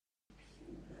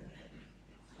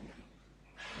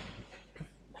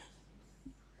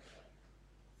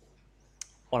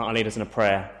Why don't I lead us in a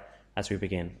prayer as we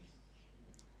begin?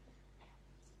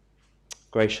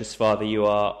 Gracious Father, you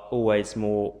are always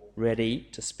more ready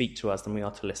to speak to us than we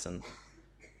are to listen.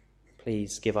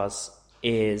 Please give us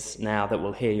ears now that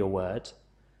will hear your word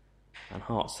and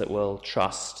hearts that will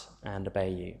trust and obey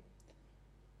you.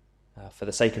 For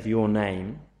the sake of your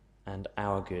name and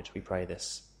our good, we pray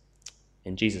this.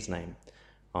 In Jesus' name,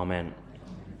 amen.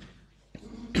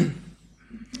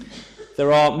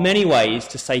 There are many ways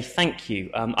to say thank you.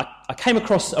 I came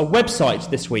across a website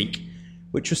this week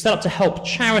which was set up to help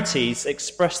charities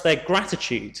express their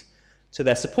gratitude to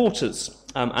their supporters.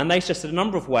 And they suggested a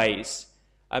number of ways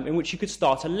in which you could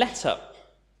start a letter.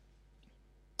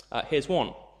 Here's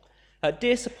one.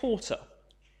 Dear supporter,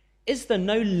 is there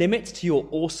no limit to your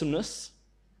awesomeness?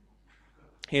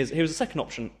 Here's a second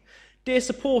option. Dear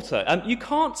supporter, you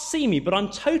can't see me, but I'm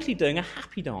totally doing a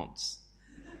happy dance.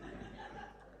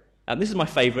 This is my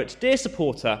favourite. Dear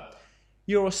supporter,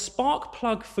 you're a spark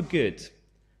plug for good.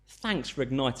 Thanks for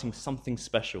igniting something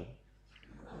special.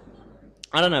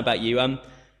 I don't know about you.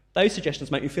 Those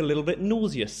suggestions make me feel a little bit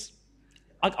nauseous.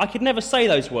 I could never say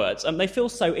those words. They feel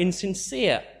so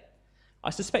insincere. I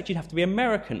suspect you'd have to be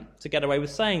American to get away with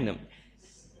saying them.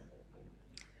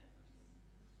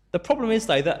 The problem is,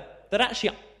 though, that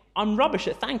actually I'm rubbish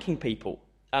at thanking people.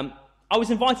 I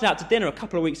was invited out to dinner a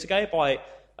couple of weeks ago by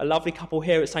a lovely couple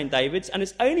here at St. David's, and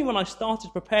it's only when I started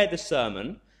to prepare this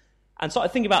sermon and started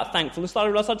thinking about thankfulness that I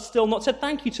realised I'd still not said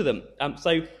thank you to them.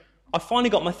 So I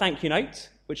finally got my thank you note,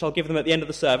 which I'll give them at the end of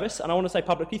the service, and I want to say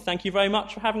publicly thank you very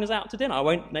much for having us out to dinner. I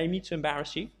won't name you to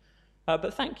embarrass you,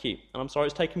 but thank you, and I'm sorry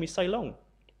it's taken me so long.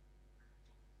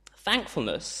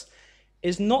 Thankfulness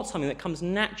is not something that comes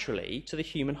naturally to the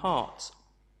human heart.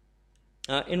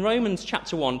 In Romans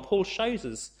chapter 1, Paul shows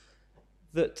us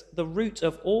that the root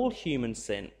of all human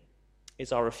sin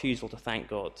is our refusal to thank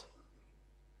God.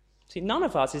 See, none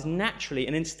of us is naturally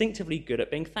and instinctively good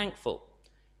at being thankful,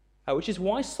 which is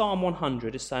why Psalm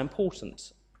 100 is so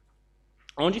important.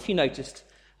 I wonder if you noticed,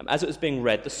 as it was being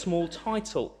read, the small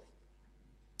title,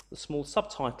 the small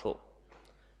subtitle,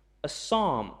 a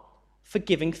psalm for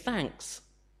giving thanks.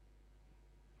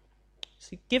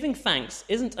 See, giving thanks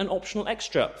isn't an optional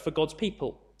extra for God's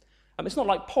people. It's not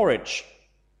like porridge.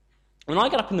 When I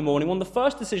get up in the morning, one of the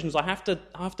first decisions I have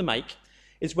to make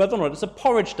is whether or not it's a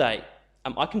porridge day.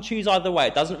 I can choose either way.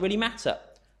 It doesn't really matter.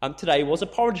 Today was a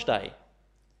porridge day.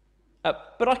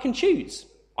 But I can choose.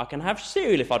 I can have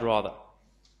cereal if I'd rather.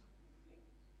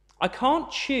 I can't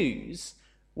choose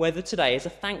whether today is a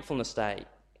thankfulness day.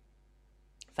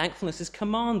 Thankfulness is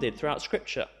commanded throughout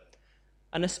Scripture,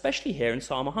 and especially here in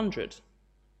Psalm 100.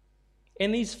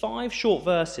 In these 5 short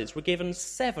verses, we're given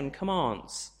 7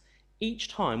 commands. Each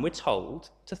time we're told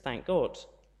to thank God.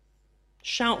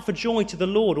 Shout for joy to the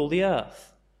Lord, all the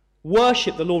earth.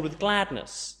 Worship the Lord with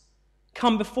gladness.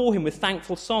 Come before him with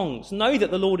thankful songs. Know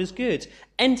that the Lord is good.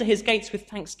 Enter his gates with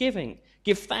thanksgiving.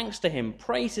 Give thanks to him.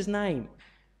 Praise his name.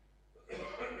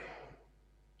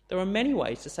 There are many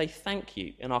ways to say thank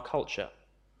you in our culture.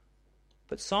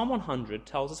 But Psalm 100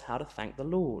 tells us how to thank the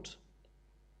Lord.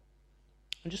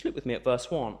 And just look with me at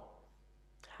verse 1.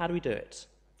 How do we do it?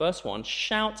 Verse 1,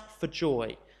 shout for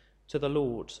joy to the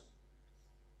Lord.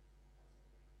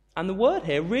 And the word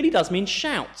here really does mean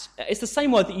shout. It's the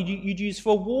same word that you'd use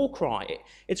for a war cry.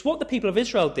 It's what the people of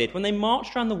Israel did when they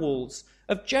marched around the walls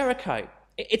of Jericho.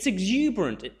 It's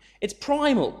exuberant. It's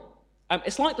primal.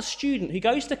 It's like the student who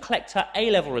goes to collect her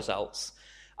A-level results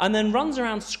and then runs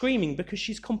around screaming because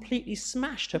she's completely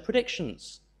smashed her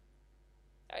predictions.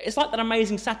 It's like that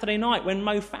amazing Saturday night when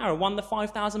Mo Farah won the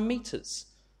 5,000 metres.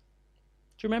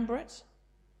 Do you remember it?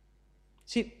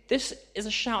 See, this is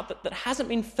a shout that hasn't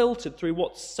been filtered through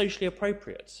what's socially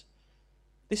appropriate.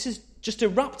 This is just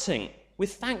erupting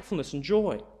with thankfulness and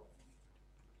joy.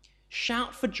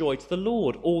 Shout for joy to the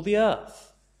Lord, all the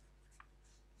earth.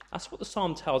 That's what the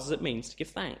psalm tells us it means to give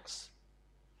thanks.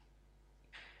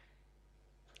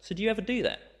 So do you ever do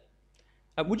that?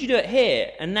 Would you do it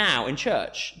here and now in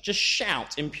church? Just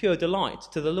shout in pure delight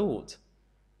to the Lord?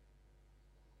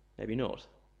 Maybe not.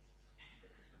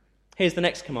 Here's the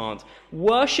next command.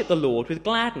 Worship the Lord with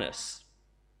gladness.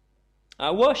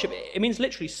 Worship, it means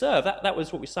literally serve. That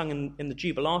was what we sung in the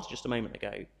Jubilate just a moment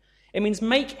ago. It means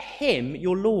make him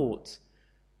your Lord.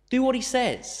 Do what he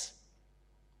says.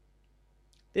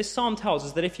 This psalm tells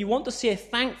us that if you want to see a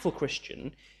thankful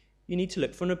Christian, you need to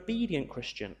look for an obedient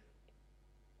Christian.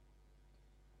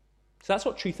 So that's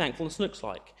what true thankfulness looks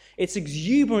like. It's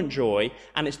exuberant joy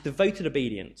and it's devoted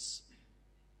obedience.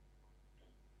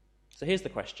 So here's the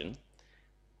question.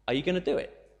 Are you going to do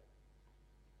it?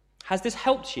 Has this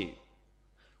helped you?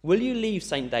 Will you leave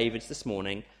St. David's this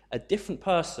morning a different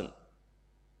person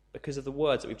because of the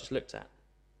words that we've just looked at?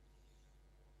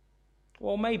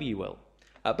 Well, maybe you will.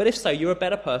 But if so, you're a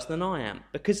better person than I am,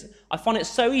 because I find it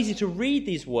so easy to read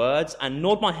these words and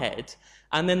nod my head,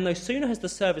 and then no sooner has the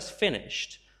service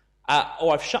finished,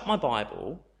 or I've shut my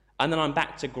Bible, and then I'm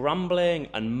back to grumbling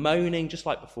and moaning just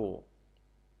like before.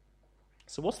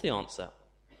 So what's the answer?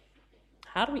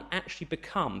 How do we actually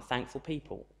become thankful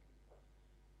people?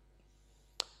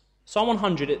 Psalm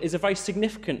 100 is a very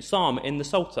significant psalm in the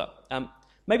Psalter.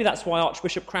 Maybe that's why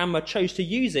Archbishop Cranmer chose to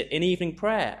use it in evening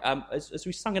prayer. As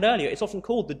we sung it earlier, it's often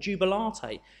called the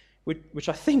Jubilate, which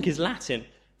I think is Latin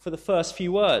for the first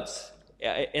few words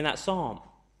in that psalm.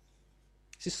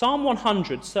 See, Psalm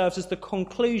 100 serves as the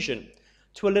conclusion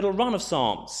to a little run of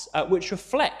psalms which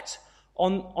reflect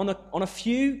on a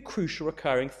few crucial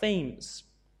recurring themes.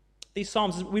 These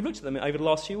psalms, we've looked at them over the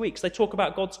last few weeks, they talk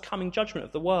about God's coming judgment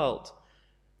of the world.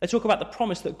 They talk about the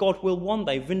promise that God will one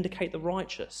day vindicate the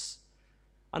righteous.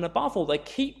 And above all, they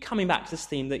keep coming back to this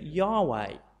theme that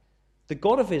Yahweh, the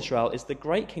God of Israel, is the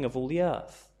great king of all the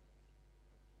earth.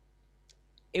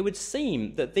 It would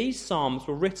seem that these psalms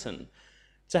were written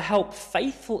to help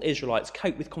faithful Israelites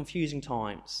cope with confusing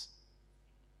times.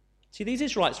 See, these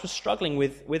Israelites were struggling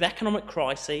with economic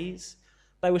crises.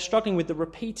 They were struggling with the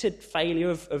repeated failure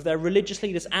of their religious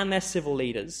leaders and their civil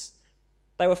leaders.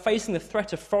 They were facing the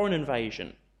threat of foreign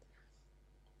invasion.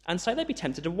 And so they'd be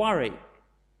tempted to worry.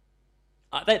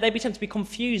 They'd be tempted to be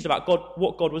confused about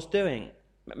what God was doing.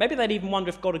 Maybe they'd even wonder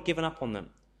if God had given up on them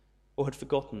or had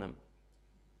forgotten them.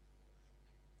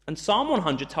 And Psalm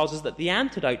 100 tells us that the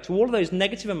antidote to all of those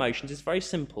negative emotions is very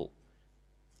simple.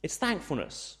 It's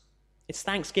thankfulness. It's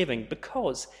thanksgiving,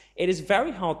 because it is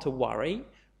very hard to worry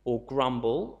or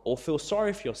grumble or feel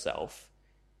sorry for yourself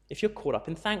if you're caught up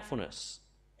in thankfulness.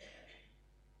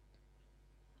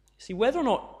 See, whether or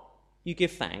not you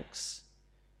give thanks,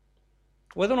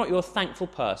 whether or not you're a thankful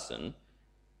person,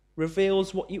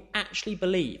 reveals what you actually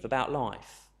believe about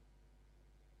life.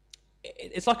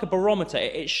 It's like a barometer.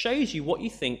 It shows you what you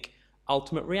think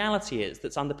ultimate reality is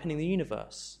that's underpinning the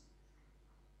universe.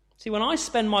 See, when I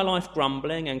spend my life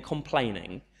grumbling and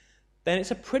complaining, then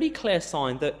it's a pretty clear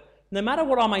sign that no matter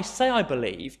what I may say I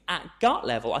believe, at gut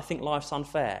level, I think life's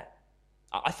unfair.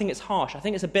 I think it's harsh. I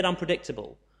think it's a bit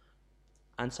unpredictable.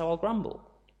 And so I'll grumble.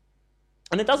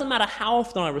 And it doesn't matter how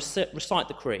often I recite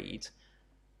the creed,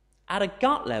 at a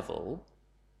gut level,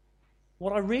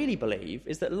 what I really believe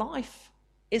is that life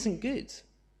isn't good.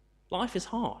 Life is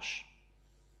harsh.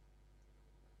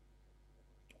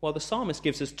 Well, the psalmist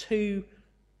gives us two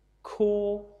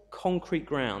core, concrete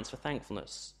grounds for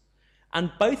thankfulness.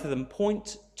 And both of them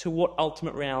point to what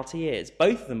ultimate reality is.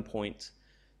 Both of them point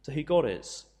to who God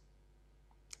is.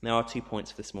 Now, our 2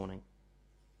 points for this morning.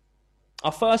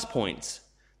 Our first point,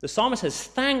 the psalmist says,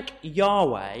 thank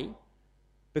Yahweh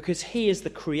because he is the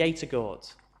creator God.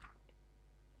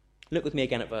 Look with me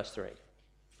again at verse 3.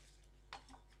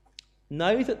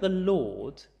 Know that the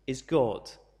Lord is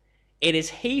God. It is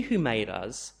he who made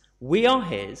us. We are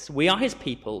his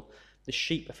people, the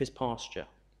sheep of his pasture.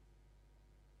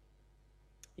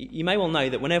 You may well know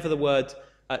that whenever the word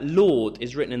Lord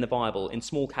is written in the Bible in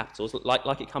small capitals,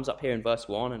 like it comes up here in verse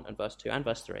 1 and verse 2 and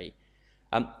verse 3,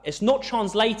 it's not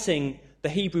translating the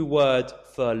Hebrew word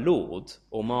for Lord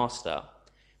or master.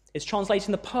 It's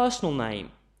translating the personal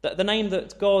name, the name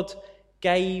that God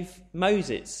gave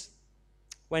Moses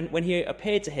when he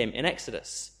appeared to him in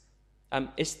Exodus.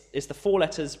 It's the 4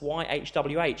 letters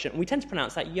YHWH, and we tend to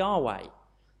pronounce that Yahweh.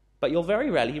 But you'll very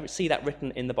rarely see that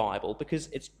written in the Bible because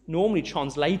it's normally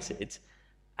translated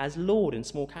as Lord in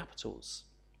small capitals.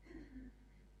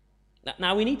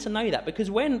 Now we need to know that,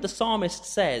 because when the psalmist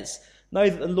says, know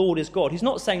that the Lord is God, he's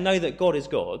not saying know that God is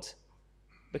God,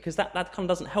 because that kind of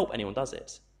doesn't help anyone, does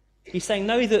it? He's saying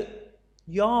know that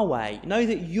Yahweh, know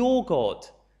that you're God,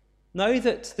 know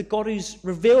that the God who's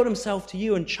revealed himself to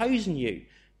you and chosen you,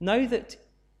 know that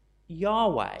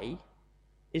Yahweh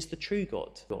is the true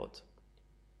God.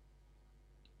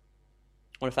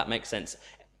 I wonder if that makes sense.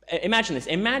 Imagine this.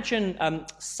 Imagine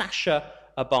Sasha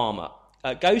Obama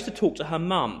goes to talk to her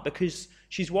mum because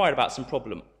she's worried about some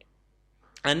problem.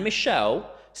 And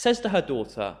Michelle says to her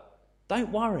daughter,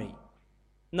 don't worry.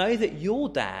 Know that your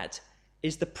dad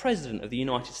is the president of the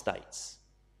United States.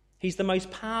 He's the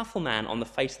most powerful man on the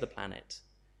face of the planet.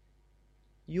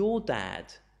 Your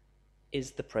dad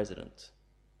is the president.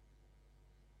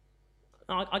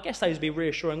 Now, I guess those would be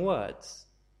reassuring words.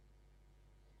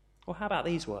 Or how about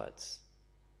these words?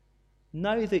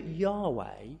 Know that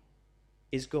Yahweh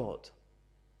is God.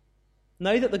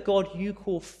 Know that the God you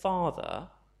call Father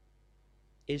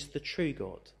is the true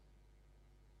God.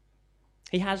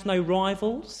 He has no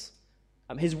rivals.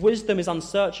 His wisdom is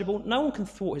unsearchable. No one can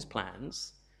thwart his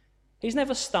plans. He's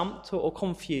never stumped or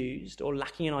confused or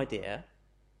lacking an idea.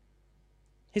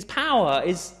 His power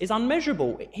is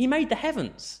unmeasurable. He made the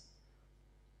heavens.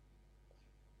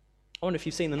 I wonder if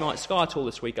you've seen the night sky at all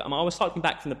this week. I was cycling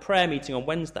back from the prayer meeting on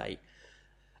Wednesday,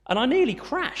 and I nearly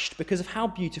crashed because of how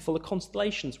beautiful the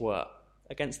constellations were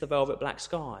against the velvet black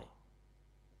sky.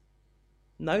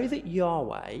 Know that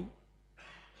Yahweh,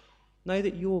 know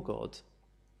that your God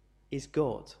is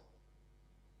God.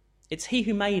 It's he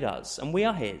who made us, and we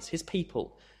are his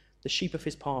people, the sheep of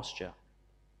his pasture.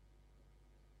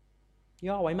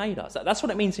 Yahweh made us. That's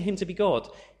what it means for him to be God.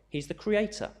 He's the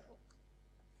creator.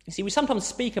 You see, we sometimes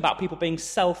speak about people being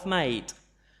self-made.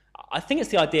 I think it's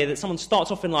the idea that someone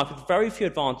starts off in life with very few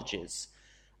advantages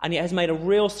and yet has made a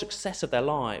real success of their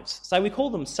lives. So we call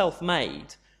them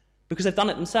self-made because they've done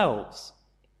it themselves.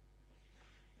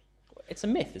 It's a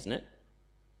myth, isn't it?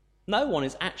 No one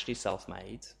is actually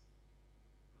self-made.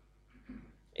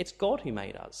 It's God who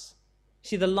made us.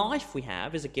 See, the life we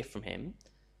have is a gift from him.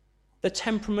 The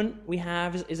temperament we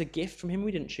have is a gift from him.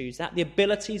 We didn't choose that. The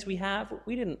abilities we have,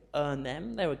 we didn't earn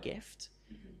them. They're a gift.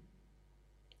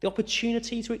 The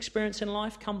opportunities we experience in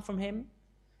life come from him.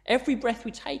 Every breath we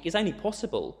take is only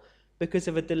possible because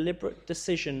of a deliberate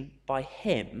decision by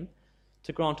him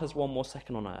to grant us one more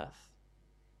second on earth.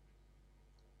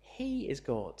 He is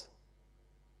God,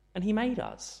 and he made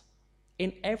us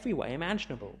in every way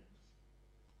imaginable,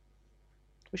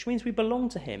 which means we belong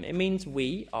to him. It means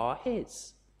we are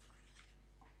his.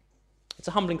 It's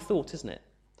a humbling thought, isn't it?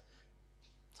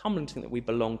 It's humbling to think that we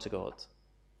belong to God.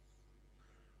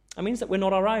 It means that we're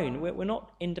not our own. We're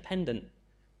not independent,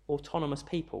 autonomous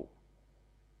people.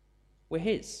 We're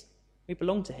his. We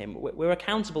belong to him. We're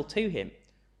accountable to him.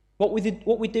 What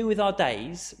we do with our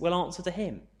days, we'll answer to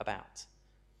him about.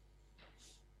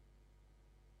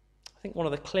 I think one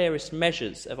of the clearest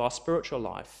measures of our spiritual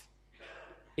life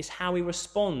is how we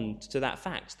respond to that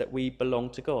fact that we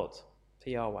belong to God, to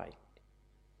Yahweh.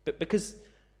 But because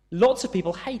lots of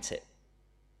people hate it.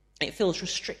 It feels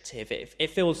restrictive.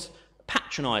 It feels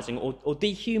patronising or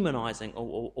dehumanising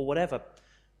or whatever.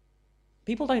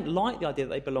 People don't like the idea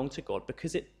that they belong to God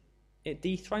because it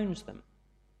dethrones them.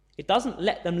 It doesn't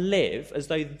let them live as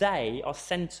though they are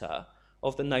centre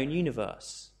of the known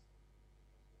universe.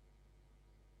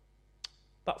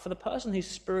 But for the person who's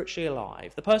spiritually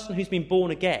alive, the person who's been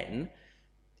born again,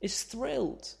 is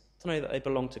thrilled to know that they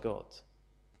belong to God.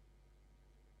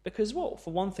 Because what?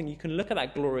 For one thing, you can look at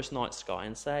that glorious night sky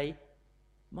and say,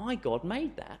 my God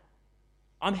made that.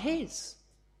 I'm his.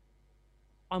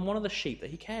 I'm one of the sheep that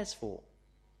he cares for.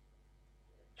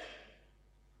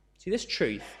 See, this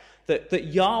truth that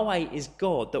Yahweh is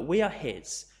God, that we are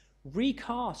his,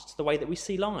 recasts the way that we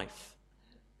see life.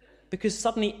 Because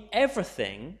suddenly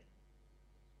everything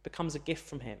becomes a gift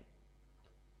from him.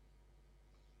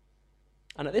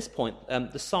 And at this point,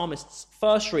 the psalmist's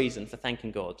first reason for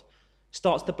thanking God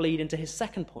starts to bleed into his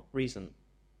second reason.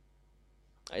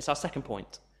 It's our second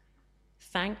point.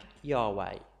 Thank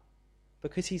Yahweh,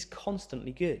 because he's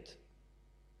constantly good.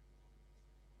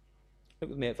 Look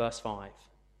with me at verse 5.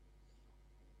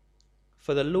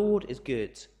 For the Lord is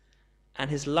good, and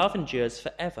his love endures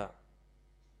forever.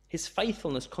 His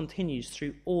faithfulness continues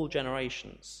through all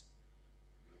generations.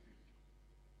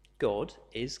 God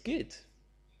is good.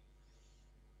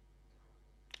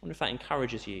 I wonder if that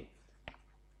encourages you.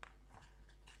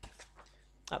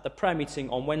 At the prayer meeting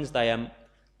on Wednesday,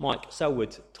 Mike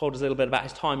Selwood told us a little bit about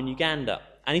his time in Uganda.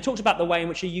 And he talked about the way in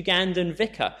which a Ugandan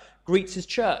vicar greets his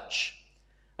church.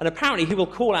 And apparently he will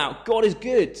call out, God is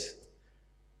good.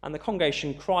 And the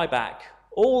congregation cry back,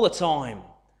 all the time.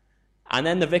 And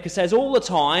then the vicar says, all the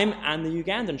time. And the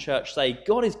Ugandan church say,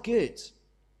 God is good.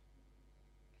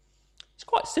 It's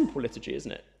quite simple liturgy,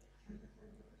 isn't it?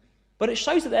 But it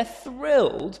shows that they're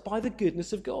thrilled by the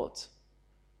goodness of God.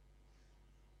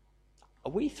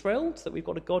 Are we thrilled that we've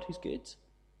got a God who's good?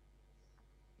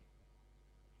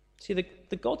 See,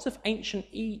 the gods of ancient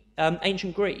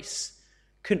Greece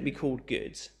couldn't be called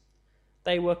good.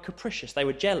 They were capricious, they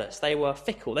were jealous, they were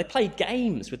fickle. They played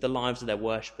games with the lives of their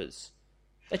worshippers.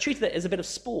 They treated it as a bit of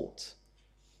sport.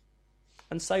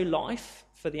 And so life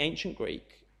for the ancient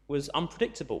Greek was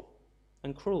unpredictable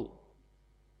and cruel.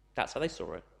 That's how they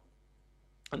saw it.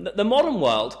 And the modern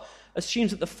world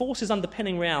assumes that the forces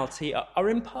underpinning reality are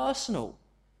impersonal.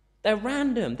 They're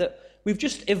random, that we've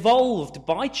just evolved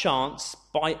by chance,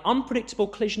 by unpredictable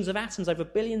collisions of atoms over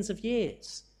billions of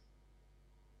years.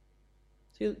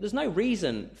 See, there's no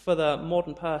reason for the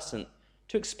modern person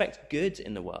to expect good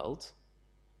in the world.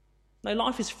 No,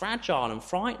 life is fragile and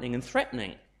frightening and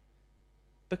threatening.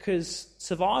 because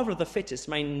survival of the fittest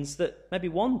means that maybe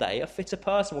one day a fitter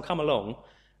person will come along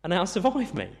and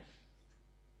outsurvive me.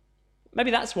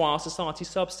 Maybe that's why our society is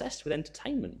so obsessed with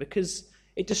entertainment, because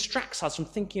it distracts us from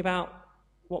thinking about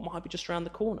what might be just around the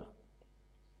corner.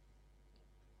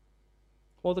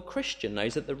 Well, the Christian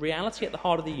knows that the reality at the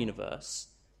heart of the universe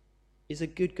is a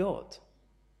good God.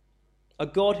 A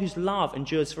God whose love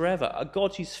endures forever. A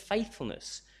God whose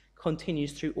faithfulness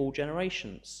continues through all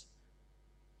generations.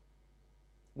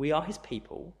 We are his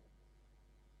people.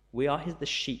 We are the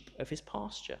sheep of his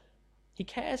pasture. He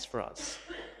cares for us.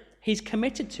 He's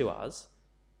committed to us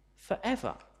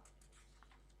forever.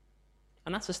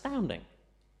 And that's astounding.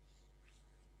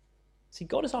 See,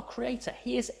 God is our creator.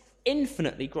 He is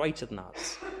infinitely greater than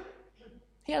us.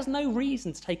 He has no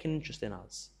reason to take an interest in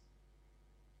us.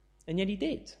 And yet he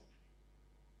did.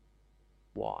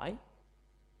 Why?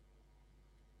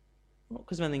 Not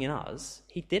because of anything in us.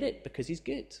 He did it because he's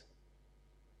good.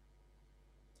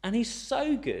 And he's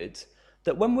so good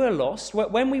that when we're lost,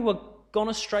 when we were gone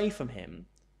astray from him,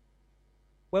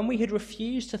 when we had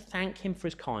refused to thank him for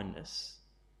his kindness,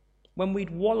 when we'd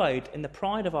wallowed in the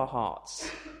pride of our hearts,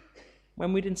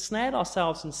 when we'd ensnared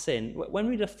ourselves in sin, when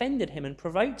we'd offended him and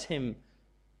provoked him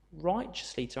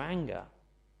righteously to anger,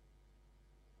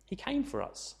 he came for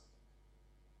us.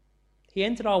 He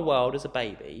entered our world as a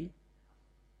baby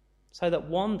so that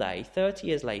one day, 30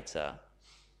 years later,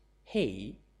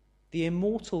 he, the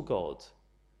immortal God,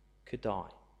 could die.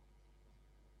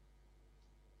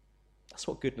 That's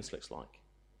what goodness looks like.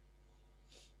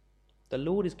 The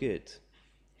Lord is good.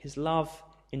 His love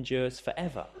endures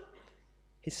forever.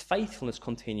 His faithfulness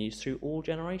continues through all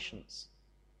generations.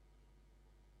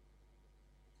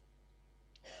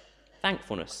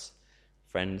 Thankfulness,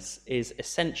 friends, is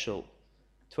essential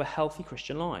to a healthy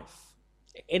Christian life.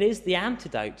 It is the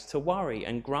antidote to worry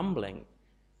and grumbling.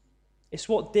 It's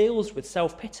what deals with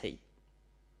self-pity.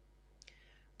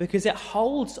 Because it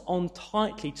holds on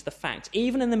tightly to the fact,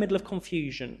 even in the middle of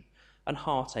confusion and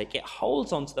heartache, it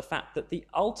holds on to the fact that the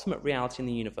ultimate reality in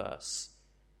the universe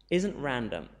isn't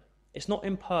random. It's not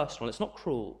impersonal. It's not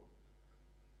cruel.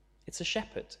 It's a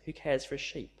shepherd who cares for his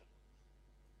sheep.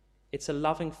 It's a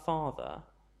loving father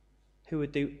who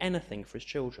would do anything for his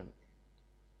children.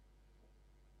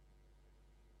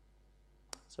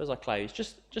 So as I close,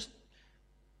 just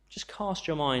cast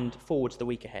your mind forward to the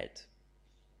week ahead.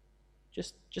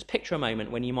 Just picture a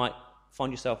moment when you might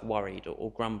find yourself worried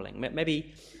or grumbling.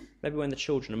 Maybe when the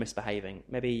children are misbehaving.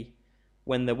 Maybe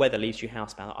when the weather leaves you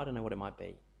housebound. I don't know what it might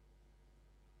be.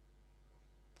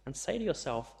 And say to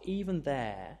yourself, even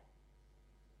there,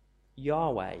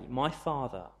 Yahweh, my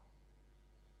Father,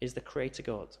 is the Creator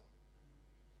God.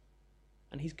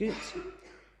 And he's good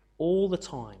all the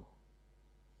time.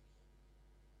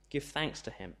 Give thanks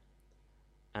to him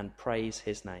and praise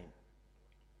his name.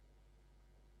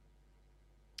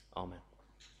 Amen.